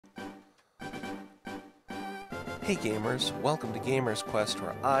Hey gamers, welcome to Gamers Quest,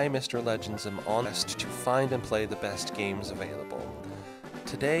 where I, Mr. Legends, am on a quest to find and play the best games available.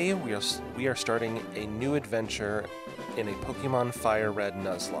 Today we are starting a new adventure in a Pokemon Fire Red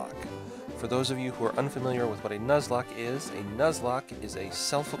Nuzlock. For those of you who are unfamiliar with what a Nuzlock is a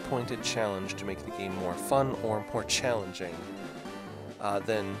self-appointed challenge to make the game more fun or more challenging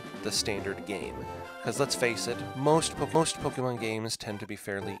than the standard game. Because let's face it, most Pokemon games tend to be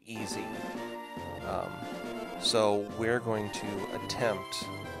fairly easy. So we're going to attempt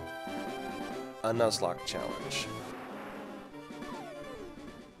a Nuzlock challenge.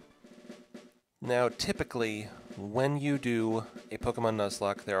 Now, typically, when you do a Pokemon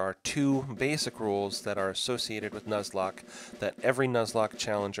Nuzlock, there are two basic rules that are associated with Nuzlock that every Nuzlock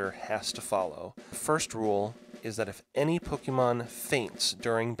challenger has to follow. The first rule is that if any Pokemon faints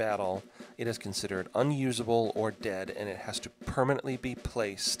during battle, it is considered unusable or dead, and it has to permanently be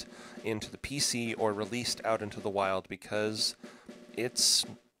placed into the PC or released out into the wild because it's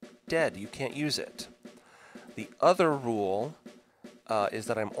dead. You can't use it. The other rule is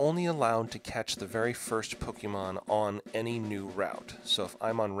that I'm only allowed to catch the very first Pokemon on any new route. So if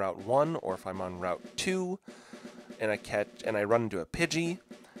I'm on Route 1 or if I'm on Route 2 and I run into a Pidgey,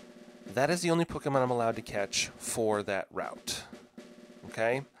 that is the only Pokemon I'm allowed to catch for that route.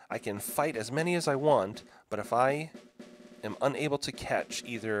 Okay? I can fight as many as I want, but if I am unable to catch,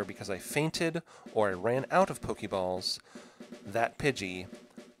 either because I fainted or I ran out of Pokeballs, that Pidgey,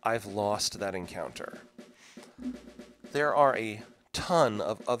 I've lost that encounter. There are a ton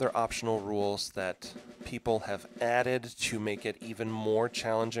of other optional rules that people have added to make it even more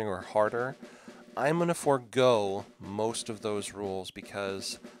challenging or harder. I'm going to forego most of those rules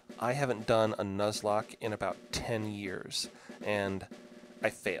because I haven't done a Nuzlock in about 10 years, and I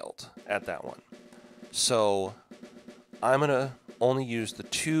failed at that one. So I'm going to only use the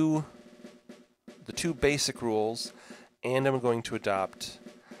two basic rules, and I'm going to adopt...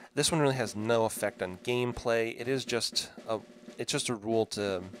 This one really has no effect on gameplay. It's just a rule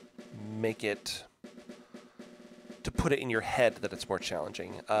to make it... to put it in your head that it's more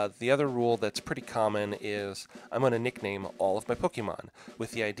challenging. The other rule that's pretty common is I'm going to nickname all of my Pokemon,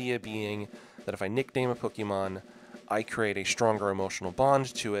 with the idea being that if I nickname a Pokemon, I create a stronger emotional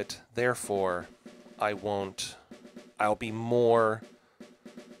bond to it, therefore I'll be more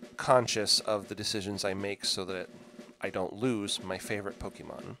conscious of the decisions I make so that I don't lose my favorite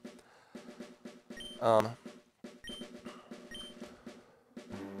Pokemon.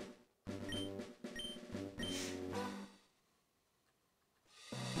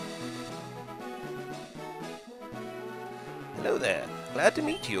 Hello there, glad to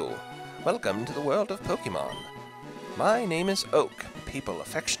meet you. Welcome to the world of Pokemon. My name is Oak. People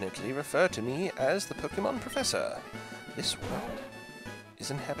affectionately refer to me as the Pokemon Professor. This world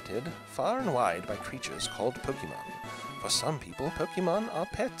is inhabited far and wide by creatures called Pokemon. For some people, Pokemon are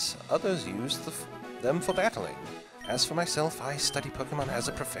pets. Others use them for battling. As for myself, I study Pokemon as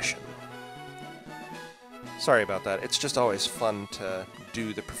a profession. Sorry about that. It's just always fun to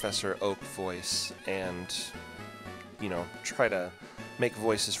do the Professor Oak voice and, you know, try to make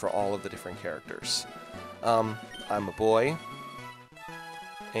voices for all of the different characters. I'm a boy,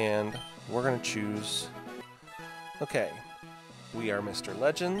 and we're going to choose... Okay, we are Mr.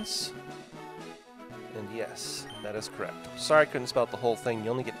 Legends, and yes, that is correct. Sorry I couldn't spell out the whole thing.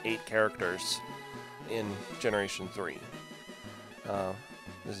 You only get 8 characters in Generation 3.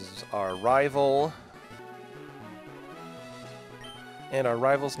 This is our rival, and our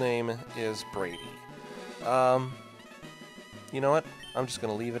rival's name is Brady. You know what? I'm just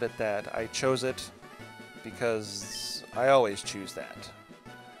going to leave it at that. I chose it because I always choose that.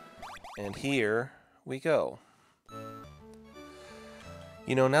 And here we go.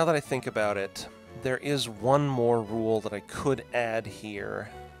 You know, now that I think about it, there is one more rule that I could add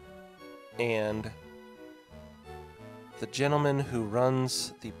here. And the gentleman who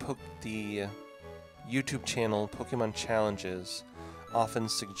runs the YouTube channel Pokemon Challenges often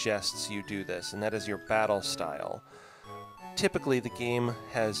suggests you do this, and that is your battle style. Typically, the game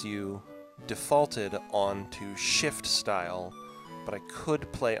has you defaulted onto shift style, but I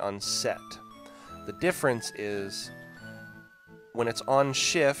could play on set. The difference is, when it's on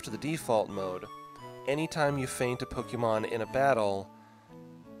shift, the default mode, anytime you faint a Pokemon in a battle,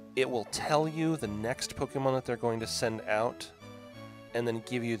 it will tell you the next Pokemon that they're going to send out, and then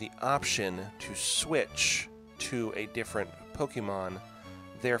give you the option to switch to a different Pokemon,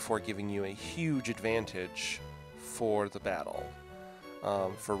 therefore giving you a huge advantage for the battle.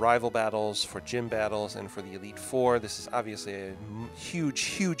 For rival battles, for gym battles, and for the Elite Four, this is obviously a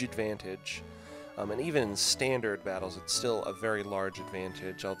huge advantage. And even in standard battles, it's still a very large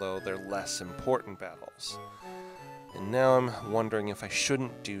advantage, although they're less important battles. And now I'm wondering if I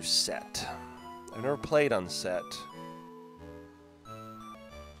shouldn't do set. I've never played on set.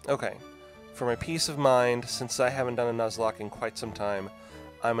 Okay. For my peace of mind, since I haven't done a Nuzlocke in quite some time,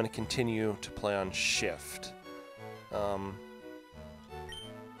 I'm going to continue to play on shift.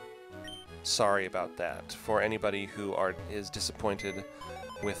 Sorry about that, for anybody who is disappointed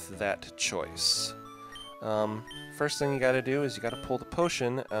with that choice. First thing you gotta do is you gotta pull the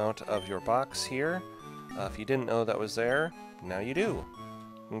potion out of your box here. If you didn't know that was there, now you do.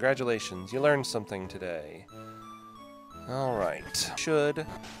 Congratulations, you learned something today. Alright.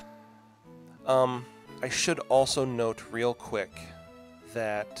 I should also note real quick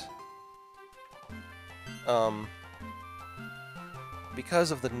that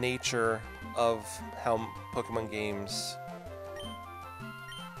because of the nature of how Pokemon games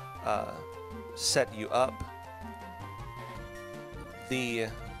set you up, the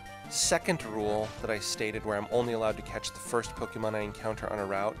second rule that I stated, where I'm only allowed to catch the first Pokemon I encounter on a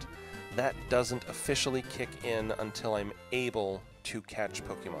route, that doesn't officially kick in until I'm able to catch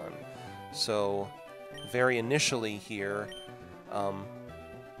Pokemon. So, very initially here,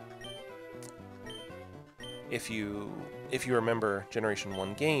 if you remember Generation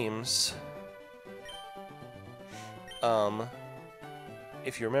 1 games,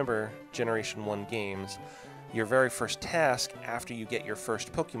 your very first task after you get your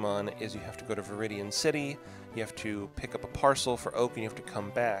first Pokemon is you have to go to Viridian City, you have to pick up a parcel for Oak, and you have to come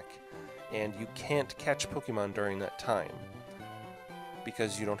back. And you can't catch Pokemon during that time,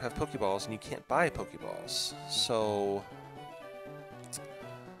 because you don't have Pokeballs and you can't buy Pokeballs. So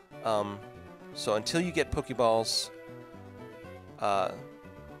until you get Pokeballs,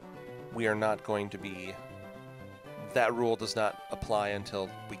 we are not going to be... That rule does not apply until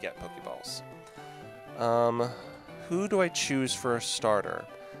we get Pokeballs. Who do I choose for a starter?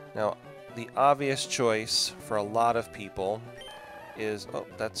 Now, the obvious choice for a lot of people is... Oh,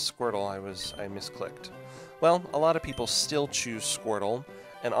 that's Squirtle. I misclicked. Well, a lot of people still choose Squirtle,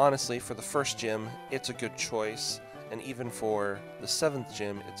 and honestly, for the first gym, it's a good choice, and even for the 7th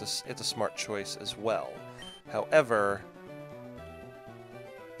gym, it's a smart choice as well. However,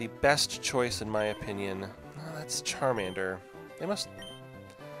 the best choice, in my opinion, that's Charmander. They must...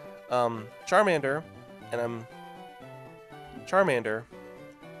 Charmander, Charmander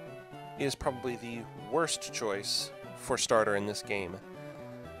is probably the worst choice for starter in this game.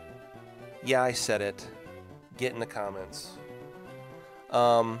 Yeah, I said it. Get in the comments.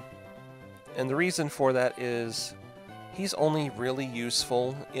 And the reason for that is he's only really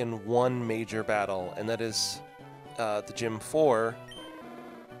useful in one major battle, and that is the Gym 4.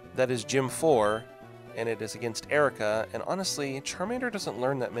 That is Gym 4, and it is against Erica, and honestly, Charmander doesn't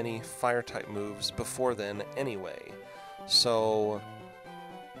learn that many Fire-type moves before then anyway. So,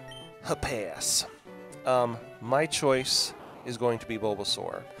 pass. My choice is going to be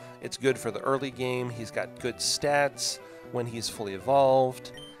Bulbasaur. It's good for the early game, he's got good stats when he's fully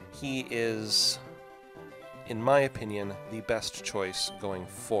evolved. He is, in my opinion, the best choice going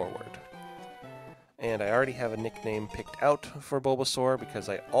forward. And I already have a nickname picked out for Bulbasaur because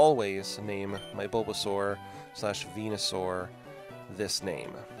I always name my Bulbasaur / Venusaur this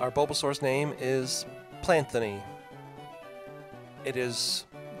name. Our Bulbasaur's name is Planthony. It is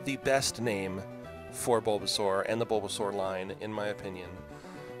the best name for Bulbasaur and the Bulbasaur line, in my opinion.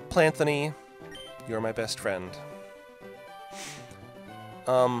 Planthony, you're my best friend.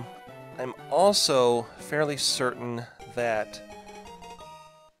 I'm also fairly certain that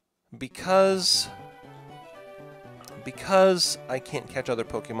because I can't catch other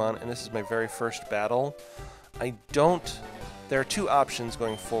Pokemon, and this is my very first battle, there are two options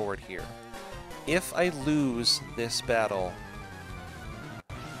going forward here. If I lose this battle,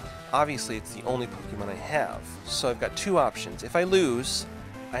 obviously it's the only Pokemon I have, so I've got two options. If I lose,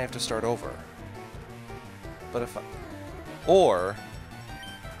 I have to start over. But or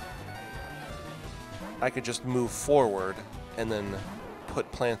I could just move forward and then put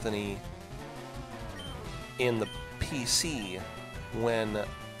Planthony in the PC when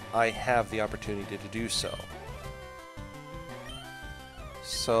I have the opportunity to do so.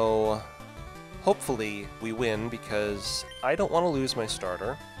 So hopefully we win, because I don't want to lose my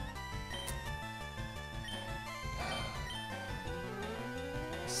starter.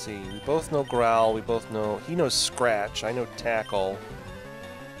 Let's see, we both know Growl, we both know... He knows Scratch, I know Tackle.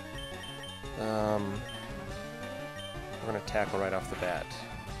 We're going to tackle right off the bat.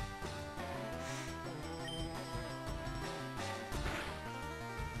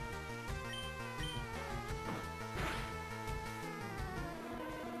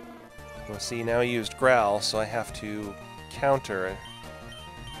 Well, see, now he used Growl, so I have to counter it.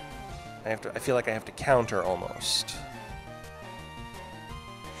 I feel like I have to counter almost.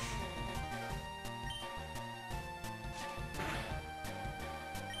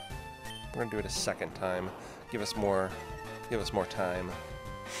 We're gonna do it a second time. Give us more time.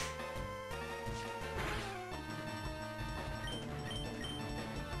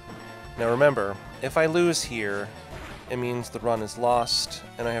 Now remember, if I lose here, it means the run is lost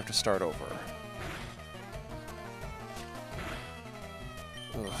and I have to start over.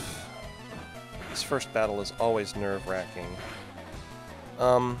 Ugh. This first battle is always nerve-wracking.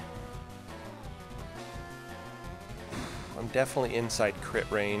 I'm definitely inside crit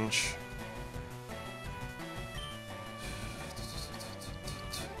range.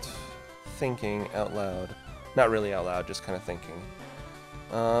 Thinking out loud. Not really out loud, just kind of thinking.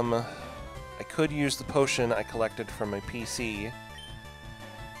 I could use the potion I collected from my PC.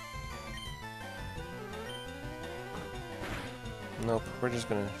 Nope, we're just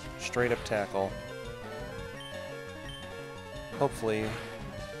gonna straight up tackle. Hopefully.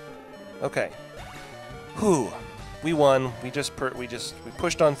 Okay. Whew. We won. We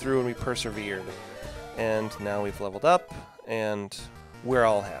pushed on through and we persevered. And now we've leveled up and we're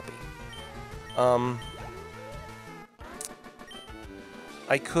all happy.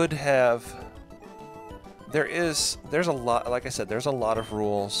 I could have... There's a lot, like I said, there's a lot of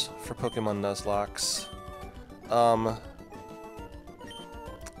rules for Pokemon Nuzlocks.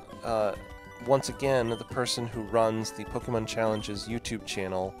 Once again, the person who runs the Pokemon Challenges YouTube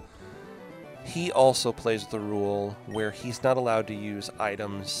channel, he also plays the rule where he's not allowed to use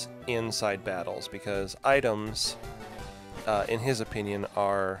items inside battles, because items, in his opinion,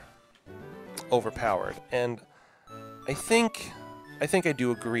 are overpowered. And I think I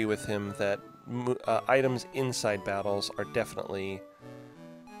do agree with him that items inside battles are definitely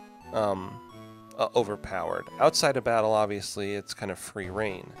overpowered. Outside a battle, obviously, it's kind of free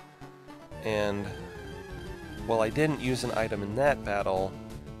reign. And while I didn't use an item in that battle,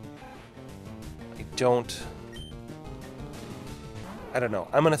 I don't know.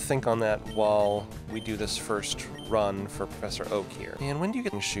 I'm going to think on that while we do this first run for Professor Oak here. And when do you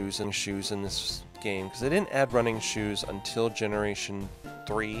get shoes in this game? Because they didn't add running shoes until Generation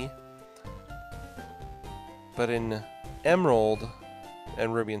 3. But in Emerald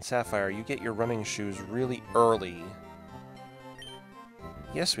and Ruby and Sapphire, you get your running shoes really early.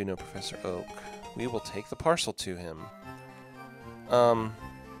 Yes, we know Professor Oak. We will take the parcel to him.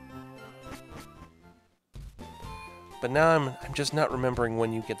 But now I'm just not remembering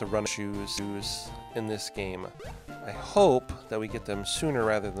when you get the running shoes in this game. I hope that we get them sooner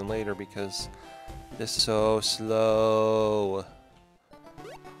rather than later, because this is so slow.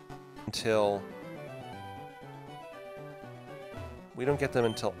 Until... We don't get them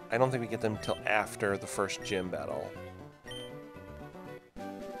until... I don't think we get them until after the first gym battle.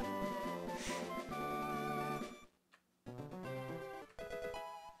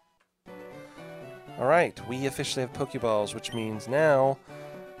 Alright, we officially have Pokeballs, which means now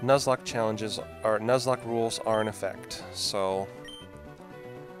Nuzlocke Nuzlocke rules are in effect. So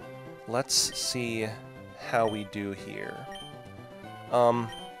let's see how we do here.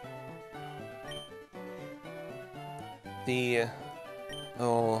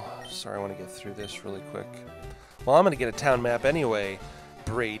 Oh, sorry, I want to get through this really quick. Well, I'm going to get a town map anyway,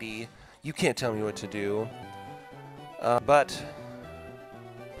 Brady. You can't tell me what to do. But...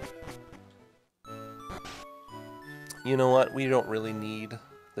 you know what? We don't really need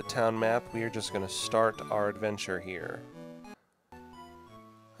the town map. We are just going to start our adventure here.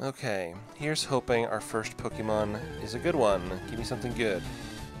 Okay, here's hoping our first Pokemon is a good one. Give me something good.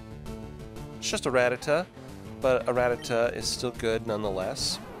 It's just a Rattata, but a Rattata is still good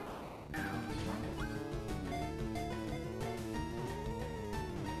nonetheless.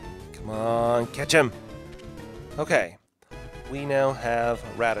 Come on, catch him! Okay, we now have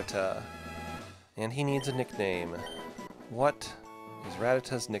Rattata, and he needs a nickname. What is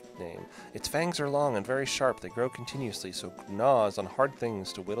Rattata's nickname? Its fangs are long and very sharp. They grow continuously, so gnaws on hard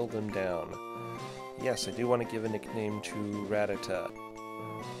things to whittle them down. Yes, I do want to give a nickname to Rattata.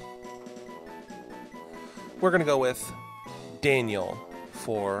 We're going to go with Daniel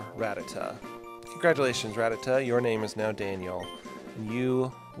for Rattata. Congratulations, Rattata. Your name is now Daniel, and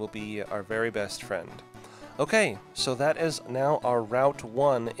you will be our very best friend. Okay, so that is now our Route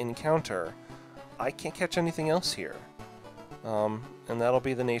 1 encounter. I can't catch anything else here. And that'll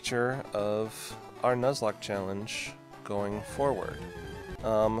be the nature of our Nuzlocke challenge going forward.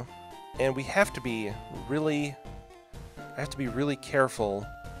 And we have to be really... I have to be really careful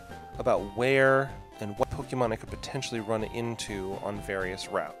about where and what Pokemon I could potentially run into on various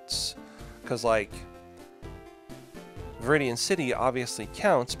routes. Because, like, Viridian City obviously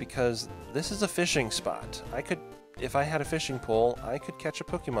counts because this is a fishing spot. If I had a fishing pole, I could catch a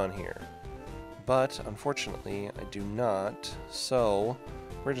Pokemon here. But unfortunately, I do not. So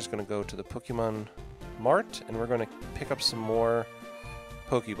we're just going to go to the Pokemon Mart and we're going to pick up some more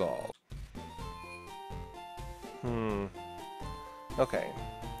Pokeballs. Okay,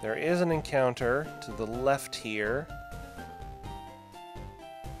 there is an encounter to the left here.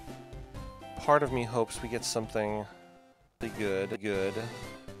 Part of me hopes we get something really good.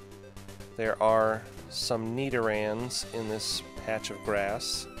 There are some Nidorans in this patch of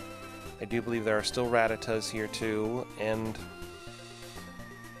grass. I do believe there are still Rattatas here too, and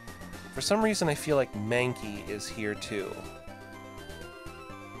for some reason I feel like Mankey is here too.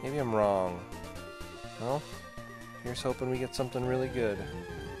 Maybe I'm wrong. Well, here's hoping we get something really good.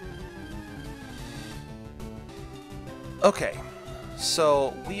 Okay,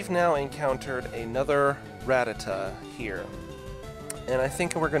 so we've now encountered another Rattata here, and I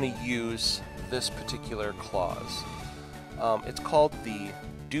think we're going to use this particular clause. It's called the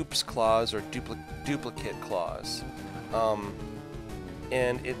Dupes Clause or Duplicate Clause,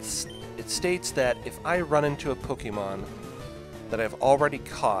 and it states that if I run into a Pokemon that I've already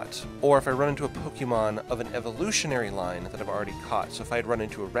caught, or if I run into a Pokemon of an evolutionary line that I've already caught, so if I had run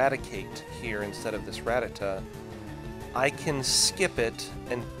into a Raticate here instead of this Rattata, I can skip it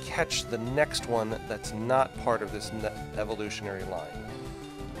and catch the next one that's not part of this evolutionary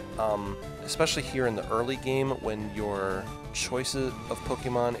line. Especially here in the early game when your choices of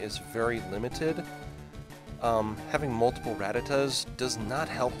Pokemon is very limited, having multiple Rattatas does not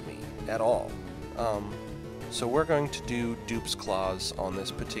help me at all. So we're going to do Dupes Clause on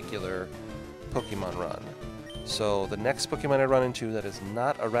this particular Pokemon run. So the next Pokemon I run into that is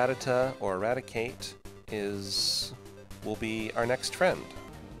not a Rattata or a Raticate will be our next friend.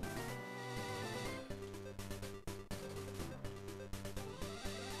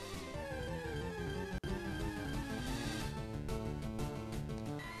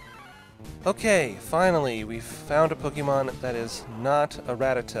 Okay, finally, we've found a Pokemon that is not a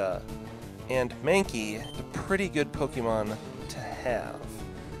Rattata. And Mankey is a pretty good Pokemon to have.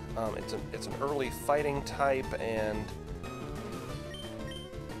 It's an early fighting type, and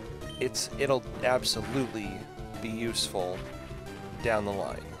it'll absolutely be useful down the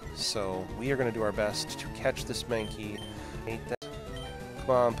line. So we are going to do our best to catch this Mankey. Come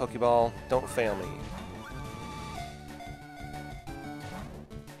on, Pokeball, don't fail me.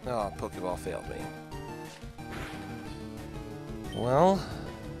 Oh, Pokeball failed me. Well,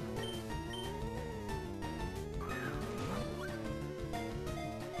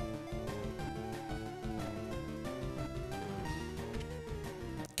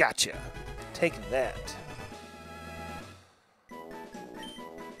 gotcha. Take that.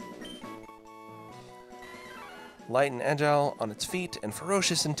 Light and agile on its feet, and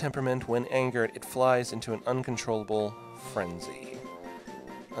ferocious in temperament. When angered, it flies into an uncontrollable frenzy.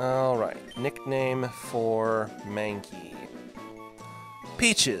 Alright, nickname for Mankey.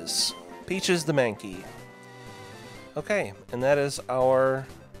 Peaches. Peaches the Mankey. Okay, and that is our...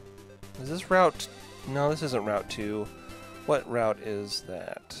 Is this route... No, this isn't Route 2. What route is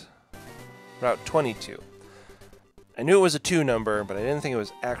that? Route 22. I knew it was a 2 number, but I didn't think it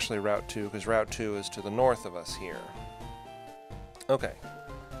was actually Route 2, because Route 2 is to the north of us here. Okay.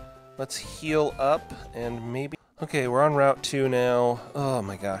 Let's heal up, and maybe... Okay, we're on Route 2 now. Oh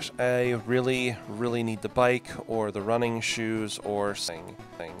my gosh, I really, really need the bike, or the running shoes, or something.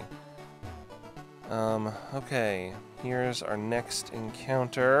 Okay. Here's our next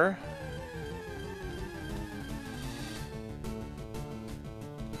encounter.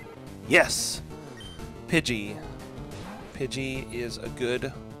 Yes! Pidgey. Pidgey is a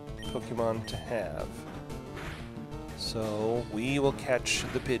good Pokemon to have. So we will catch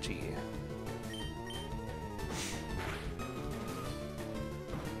the Pidgey.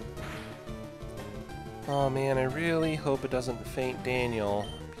 Oh man, I really hope it doesn't faint Daniel,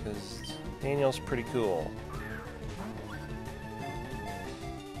 because Daniel's pretty cool.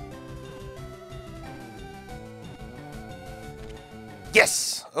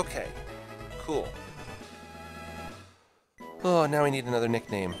 Yes! Okay. Cool. Oh, now we need another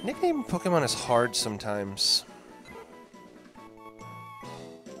nickname. Nickname Pokemon is hard sometimes.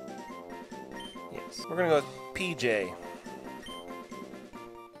 Yes. We're gonna go with PJ.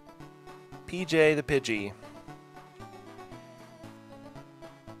 PJ the Pidgey.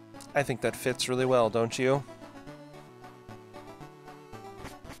 I think that fits really well, don't you?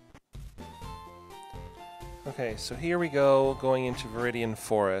 Okay, so here we go, going into Viridian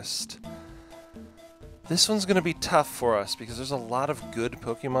Forest. This one's going to be tough for us because there's a lot of good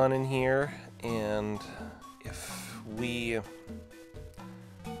Pokemon in here, and if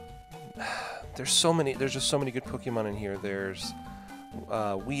there's just so many good Pokemon in here. There's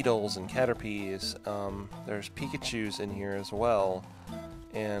Weedles and Caterpies. There's Pikachus in here as well.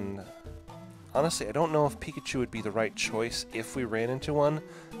 And honestly, I don't know if Pikachu would be the right choice if we ran into one.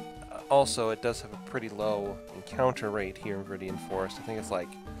 Also, it does have a pretty low encounter rate here in Viridian Forest. I think it's like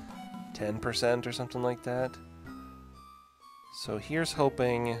 10% or something like that. So here's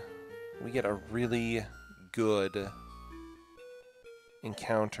hoping we get a really good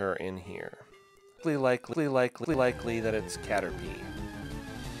encounter in here. Likely that it's Caterpie.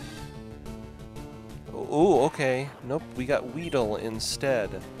 Oh, okay. Nope, we got Weedle instead.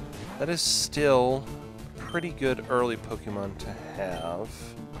 That is still a pretty good early Pokemon to have.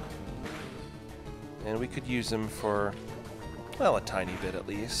 And we could use him for, well, a tiny bit at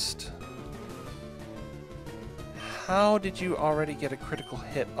least. How did you already get a critical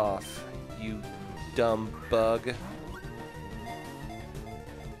hit off, you dumb bug?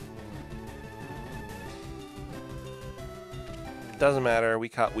 Doesn't matter, we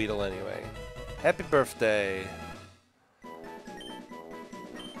caught Weedle anyway. Happy birthday!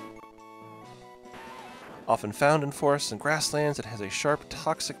 Often found in forests and grasslands, it has a sharp,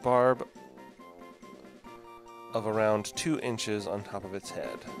 toxic barb of around 2 inches on top of its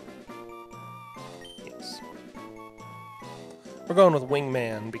head. Yes. We're going with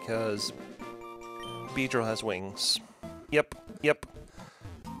Wingman because Beedrill has wings. Yep.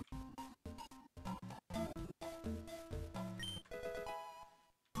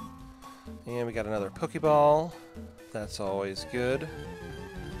 And we got another Pokeball. That's always good.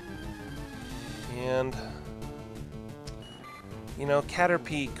 And, you know,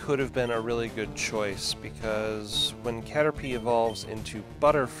 Caterpie could have been a really good choice because when Caterpie evolves into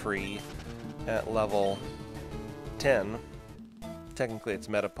Butterfree at level 10, technically it's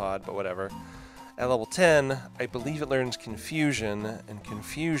Metapod, but whatever. At level 10, I believe it learns Confusion, and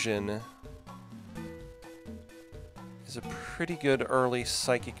Confusion is a pretty good early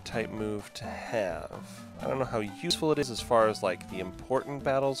Psychic type move to have. I don't know how useful it is as far as like the important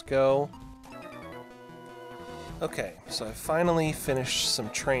battles go. Okay, so I finally finished some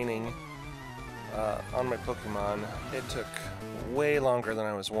training on my Pokemon. It took way longer than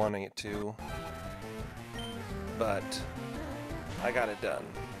I was wanting it to, but I got it done.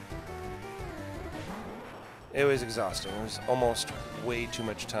 It was exhausting. It was almost way too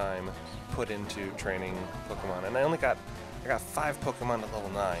much time put into training Pokemon, and I got 5 Pokemon at level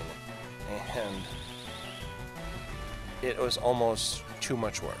 9, and it was almost too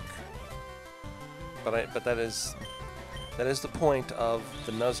much work. But that is the point of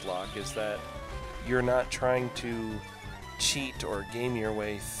the Nuzlock, is that you're not trying to cheat or game your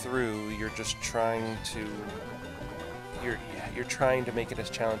way through. You're just trying to you're trying to make it as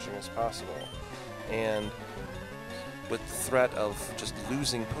challenging as possible. And with the threat of just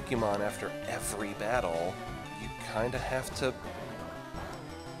losing Pokemon after every battle, you kind of have to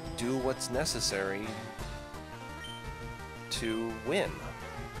do what's necessary to win.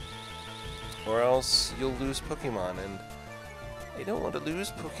 Or else you'll lose Pokemon, and I don't want to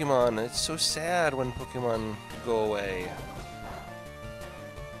lose Pokemon. It's so sad when Pokemon go away.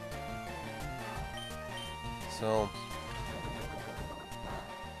 So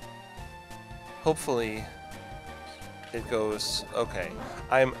hopefully it goes okay.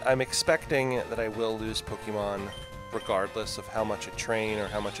 I'm expecting that I will lose Pokemon regardless of how much I train or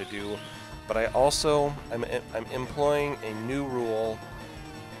how much I do, but I'm employing a new rule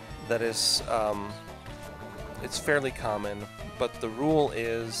that is it's fairly common, but the rule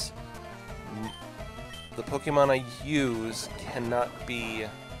is the Pokemon I use I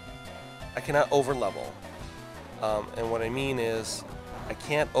cannot overlevel. And what I mean is I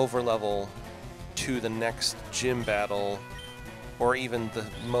can't overlevel to the next gym battle or even the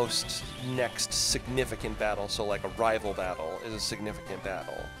most next significant battle. So like a rival battle is a significant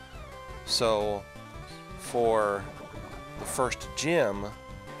battle. So for the first gym,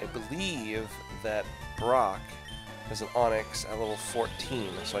 I believe that Brock is an Onix at level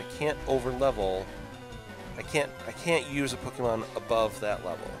 14, so I can't overlevel. I can't use a Pokemon above that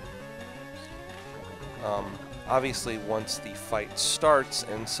level. Obviously, once the fight starts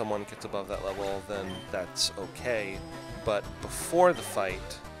and someone gets above that level, then that's okay. But before the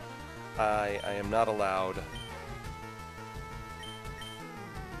fight, I am not allowed.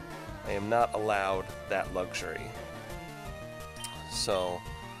 I am not allowed that luxury. So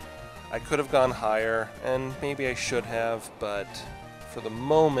I could have gone higher, and maybe I should have, but for the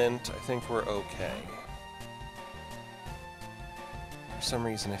moment, I think we're okay. For some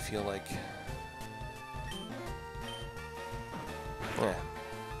reason, I feel like...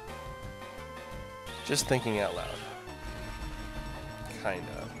 Just thinking out loud.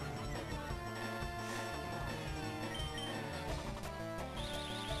 kinda.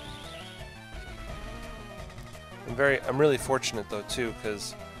 I'm really fortunate though too,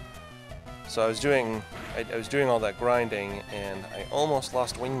 because so I was doing all that grinding, and I almost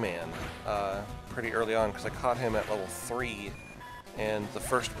lost Wingman pretty early on because I caught him at level 3, and the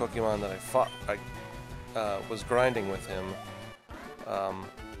first Pokemon that I fought, I was grinding with him.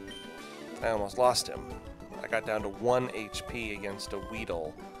 I almost lost him. I got down to 1 HP against a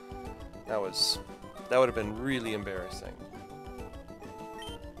Weedle. That would have been really embarrassing.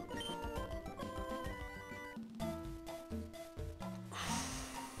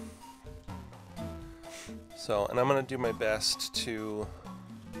 So, and I'm going to do my best to...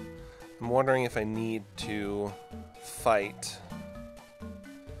 I'm wondering if I need to fight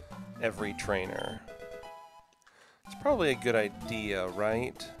every trainer. It's probably a good idea,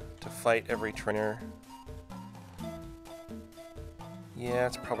 right? To fight every trainer. Yeah,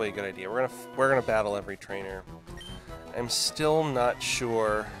 it's probably a good idea. We're gonna battle every trainer. I'm still not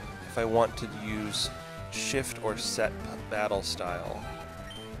sure if I want to use shift or set battle style.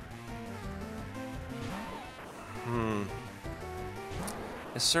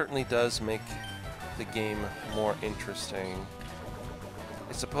 It certainly does make the game more interesting.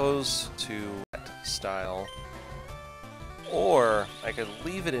 I suppose to set style, or I could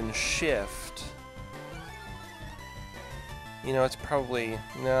leave it in shift. You know, it's probably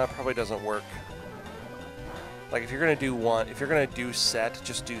no, it probably doesn't work. Like if you're gonna do set,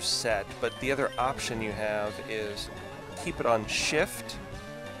 just do set. But the other option you have is keep it on shift,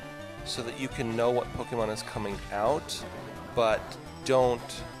 so that you can know what Pokemon is coming out, but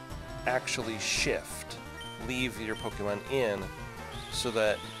don't actually shift. Leave your Pokemon in, so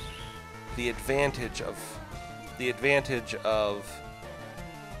that the advantage of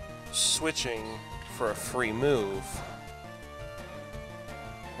switching for a free move.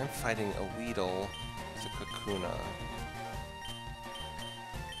 I'm fighting a Weedle with a Kakuna.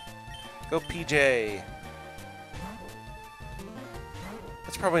 Go PJ!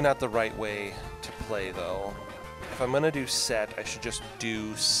 That's probably not the right way to play, though. If I'm gonna do set, I should just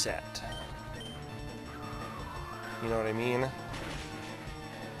do set. You know what I mean?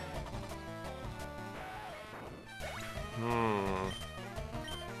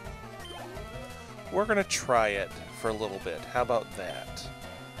 We're gonna try it for a little bit. How about that?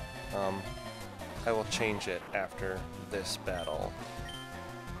 I will change it after this battle.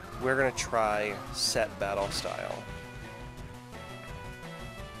 We're gonna try set battle style.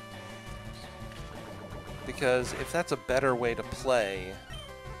 Because if that's a better way to play,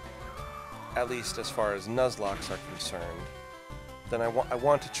 at least as far as Nuzlocks are concerned, then I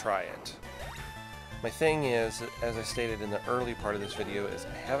want to try it. My thing is, as I stated in the early part of this video, is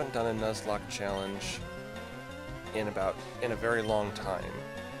I haven't done a Nuzlocke challenge in a very long time.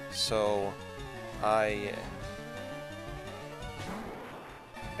 So I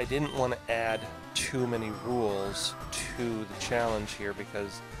didn't want to add too many rules to the challenge here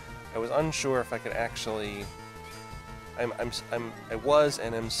because I was unsure if I could actually. I was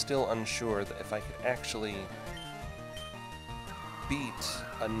and am still unsure that if I could actually beat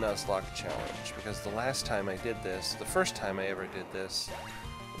a Nuzlocke challenge, because the last time I did this, the first time I ever did this,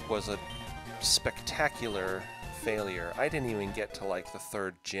 was a spectacular failure. I didn't even get to like the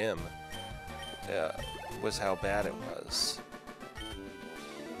 3rd gym. Was how bad it was.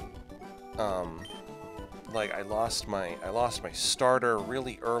 Like I lost my starter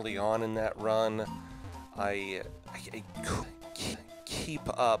really early on in that run. I couldn't keep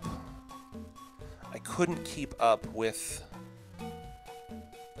up. I couldn't keep up with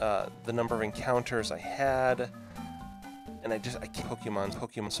the number of encounters I had, and I kept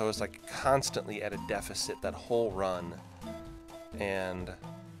Pokemon, so I was like constantly at a deficit that whole run, and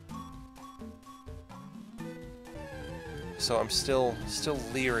so I'm still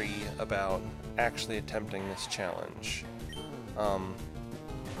leery about actually attempting this challenge.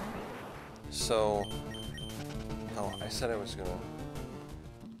 So, oh, I said I was gonna.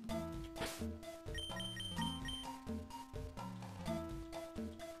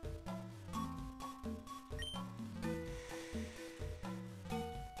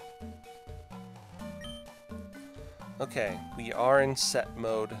 Okay, we are in set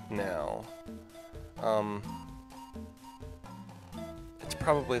mode now. It's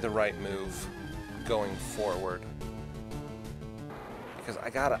probably the right move going forward. Because I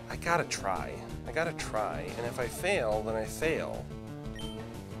gotta try. I gotta try, and if I fail, then I fail.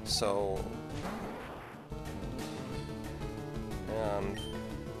 So,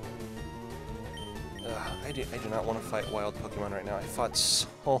 I do not want to fight wild Pokemon right now. I fought so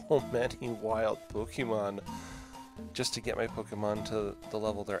many wild Pokemon just to get my Pokemon to the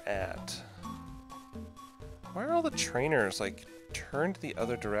level they're at. Why are all the trainers, like, turned the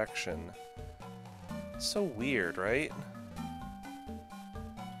other direction? It's so weird, right?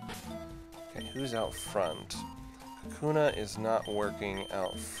 Okay, who's out front? Kakuna is not working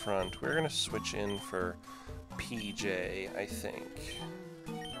out front. We're gonna switch in for PJ, I think.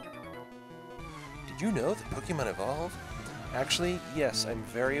 Did you know that Pokemon evolve? Actually, yes, I'm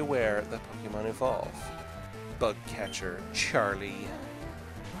very aware that Pokemon evolve. Bug catcher, Charlie.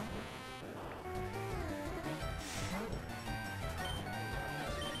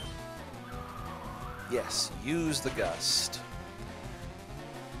 Yes, use the Gust.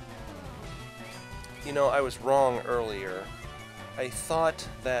 You know, I was wrong earlier. I thought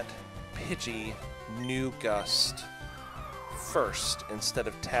that Pidgey knew Gust first instead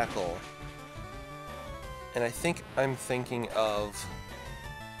of Tackle. And I think I'm thinking of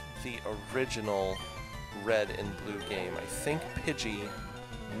the original Red and Blue game. I think Pidgey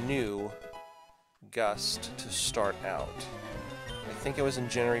knew Gust to start out. I think it was in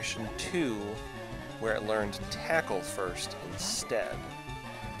Generation 2 where it learned Tackle first instead.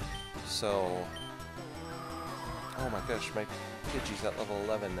 So... oh my gosh, my Pidgey's at level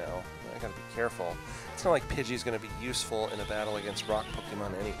 11 now. I gotta be careful. It's not like Pidgey's gonna be useful in a battle against rock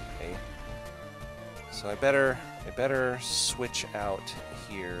Pokemon anyway. So I better switch out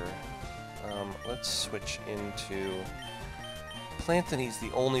here. Let's switch into... Planthony's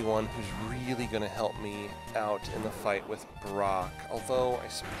the only one who's really gonna help me out in the fight with Brock. Although, I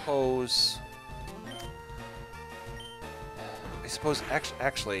suppose,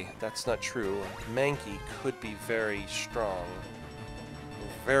 actually, that's not true. Mankey could be very strong,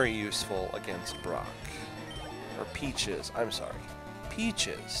 very useful against Brock. Or Peaches, I'm sorry.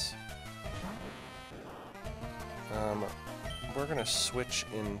 Peaches! We're gonna switch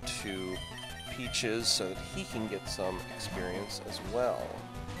into Peaches so that he can get some experience as well.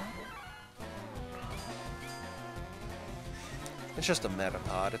 It's just a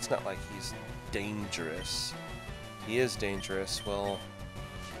Metapod, it's not like he's dangerous. He is dangerous. Well,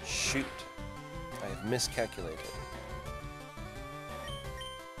 shoot. I have miscalculated.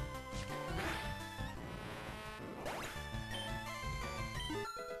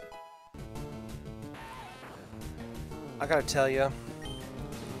 I gotta tell you,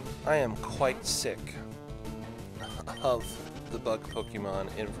 I am quite sick of the bug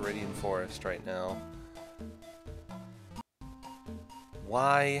Pokemon in Viridian Forest right now.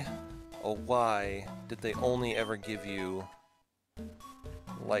 Why, oh why, did they only ever give you,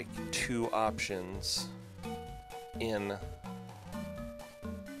 like, 2 options in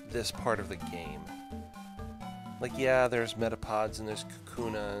this part of the game? Like, yeah, there's Metapods and there's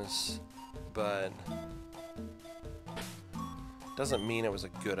Kakunas, but doesn't mean it was a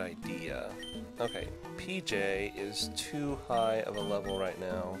good idea. Okay, PJ is too high of a level right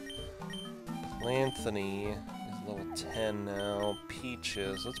now. Planthony is level 10 now.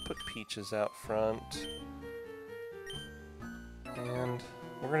 Peaches, let's put Peaches out front. And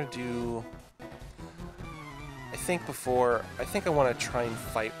we're gonna do... I think I want to try and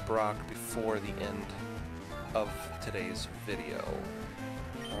fight Brock before the end of today's video.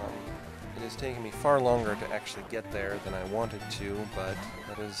 It is taking me far longer to actually get there than I wanted to, but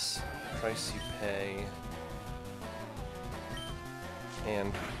that is the price you pay.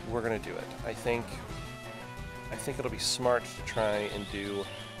 And we're gonna do it. I think it'll be smart to try and do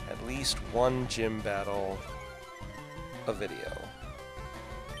at least one gym battle a video.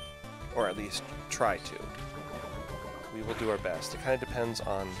 Or at least try to. We will do our best. It kind of depends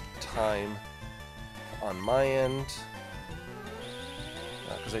on time on my end.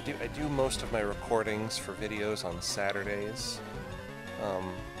 Because I do most of my recordings for videos on Saturdays,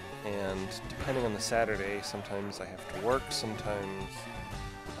 and depending on the Saturday, sometimes I have to work, sometimes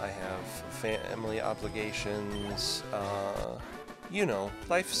I have family obligations, you know,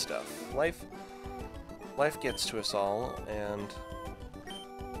 life stuff. Life gets to us all, and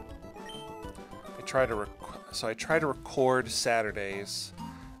I try to record Saturdays.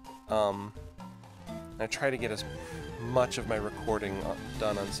 I try to get as much of my recording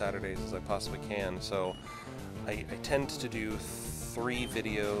done on Saturdays as I possibly can, so I tend to do 3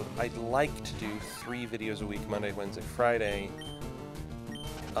 videos. I'd like to do 3 videos a week, Monday, Wednesday, Friday,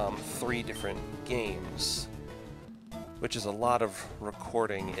 3 different games, which is a lot of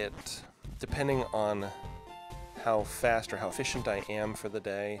recording. It, depending on how fast or how efficient I am for the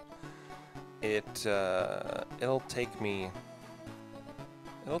day, it'll take me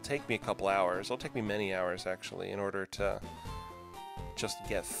a couple hours. It'll take me many hours, actually, in order to just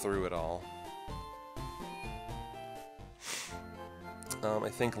get through it all. I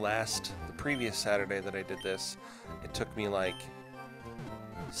think the previous Saturday that I did this, it took me like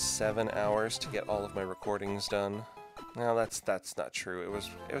 7 hours to get all of my recordings done. No, that's not true. It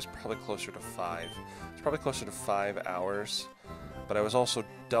was probably closer to 5. It's probably closer to 5 hours. But I was also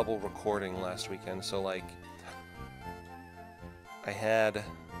double recording last weekend, so like I have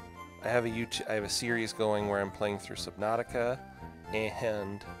a series going where I'm playing through Subnautica,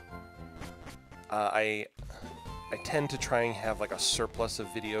 and I tend to try and have like a surplus of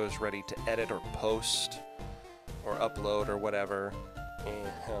videos ready to edit or post or upload or whatever,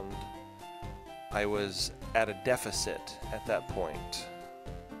 and I was at a deficit at that point.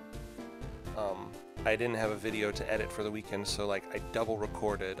 I didn't have a video to edit for the weekend, so like I double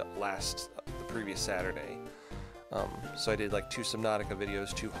recorded the previous Saturday. So I did like 2 Subnautica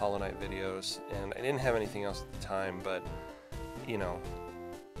videos, 2 Hollow Knight videos, and I didn't have anything else at the time, but, you know,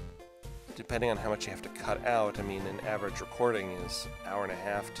 depending on how much you have to cut out, I mean, an average recording is 1.5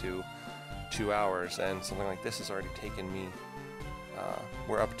 hours to 2 hours, and something like this has already taken me,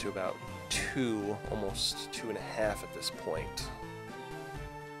 we're up to about 2, almost 2.5 at this point.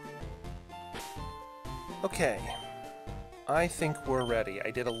 Okay, I think we're ready.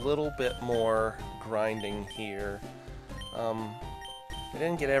 I did a little bit more grinding here. I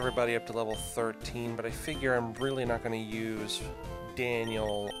didn't get everybody up to level 13, but I figure I'm really not going to use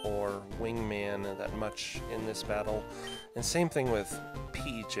Daniel or Wingman that much in this battle. And same thing with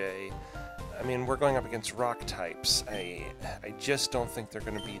PJ. I mean, we're going up against rock types. I just don't think they're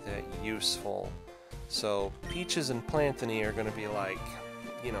going to be that useful. So Peaches and Planthony are going to be like,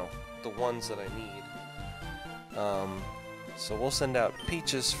 you know, the ones that I need. So we'll send out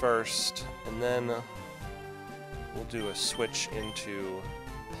Peaches first, and then we'll do a switch into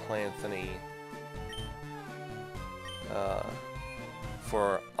Planthony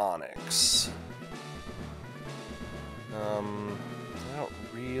for Onyx. I don't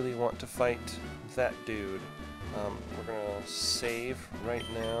really want to fight that dude. We're gonna save right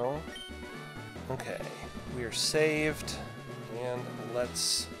now. Okay, we are saved, and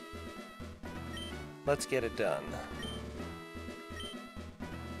let's get it done.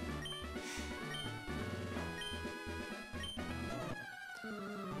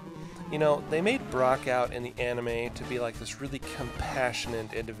 You know, they made Brock out in the anime to be like this really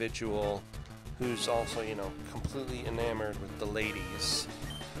compassionate individual who's also, you know, completely enamored with the ladies.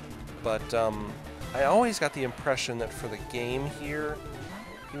 But I always got the impression that for the game here,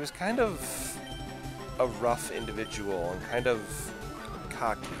 he was kind of a rough individual and kind of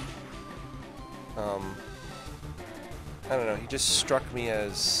cocky. I don't know, he just struck me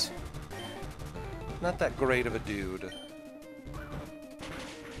as not that great of a dude.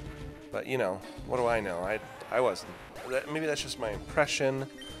 But, you know, what do I know? I wasn't. Maybe that's just my impression,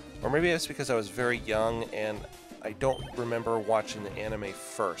 or maybe it's because I was very young and I don't remember watching the anime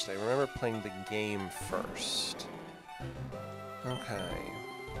first. I remember playing the game first. Okay.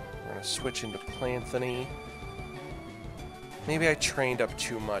 We're gonna switch into Planthony. Maybe I trained up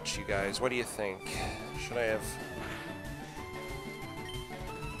too much, you guys. What do you think? Should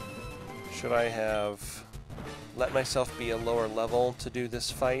I have let myself be a lower level to do this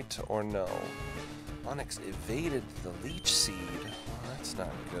fight, or no? Onyx evaded the Leech Seed. Well, that's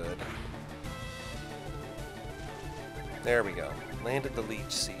not good. There we go. Landed the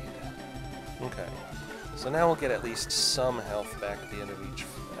Leech Seed. Okay. So now we'll get at least some health back at the end of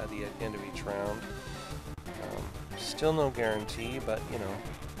each round. Still no guarantee, but you know.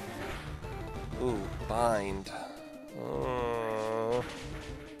 Ooh, bind.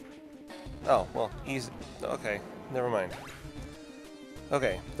 Oh, well, easy. Okay, never mind.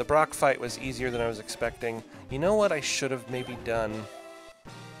 Okay, the Brock fight was easier than I was expecting. You know what I should have maybe done?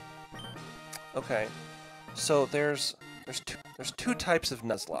 Okay, so there's two types of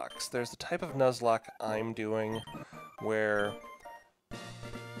Nuzlocks. There's the type of Nuzlocke I'm doing, where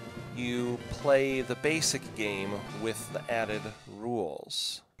you play the basic game with the added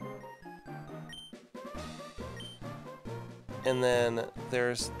rules. And then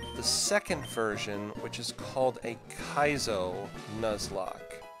there's the second version, which is called a Kaizo Nuzlock.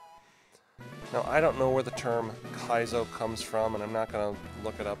 Now, I don't know where the term Kaizo comes from, and I'm not going to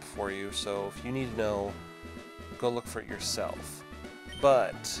look it up for you, so if you need to know, go look for it yourself.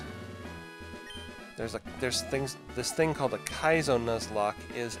 But this thing called a Kaizo Nuzlock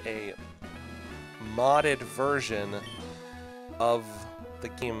is a modded version of the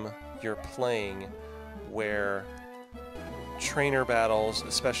game you're playing, where trainer battles,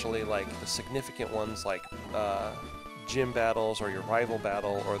 especially like the significant ones like gym battles or your rival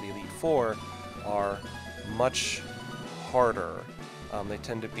battle or the Elite Four, are much harder. They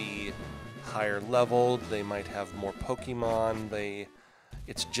tend to be higher leveled, they might have more Pokemon, they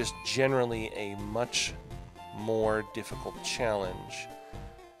It's just generally a much more difficult challenge.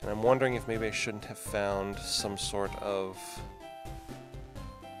 And I'm wondering if maybe I shouldn't have found some sort of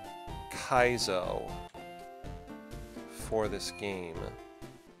Kaizo for this game.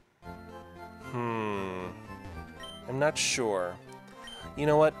 I'm not sure. You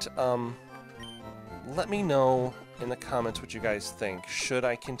know what? Let me know in the comments what you guys think. Should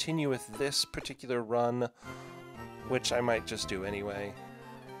I continue with this particular run, which I might just do anyway,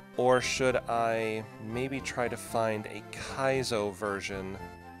 or should I maybe try to find a Kaizo version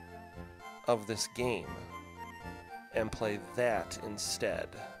of this game and play that instead?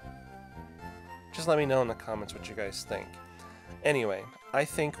 Just let me know in the comments what you guys think. Anyway, I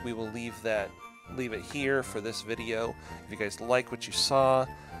think we will leave it here for this video. If you guys like what you saw,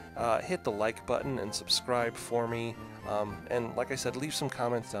 hit the like button and subscribe for me. And like I said, leave some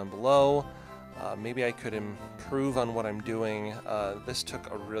comments down below. Maybe I could improve on what I'm doing. This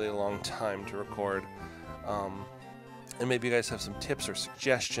took a really long time to record. And maybe you guys have some tips or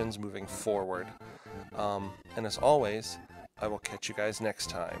suggestions moving forward. And as always, I will catch you guys next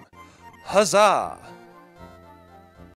time. Huzzah!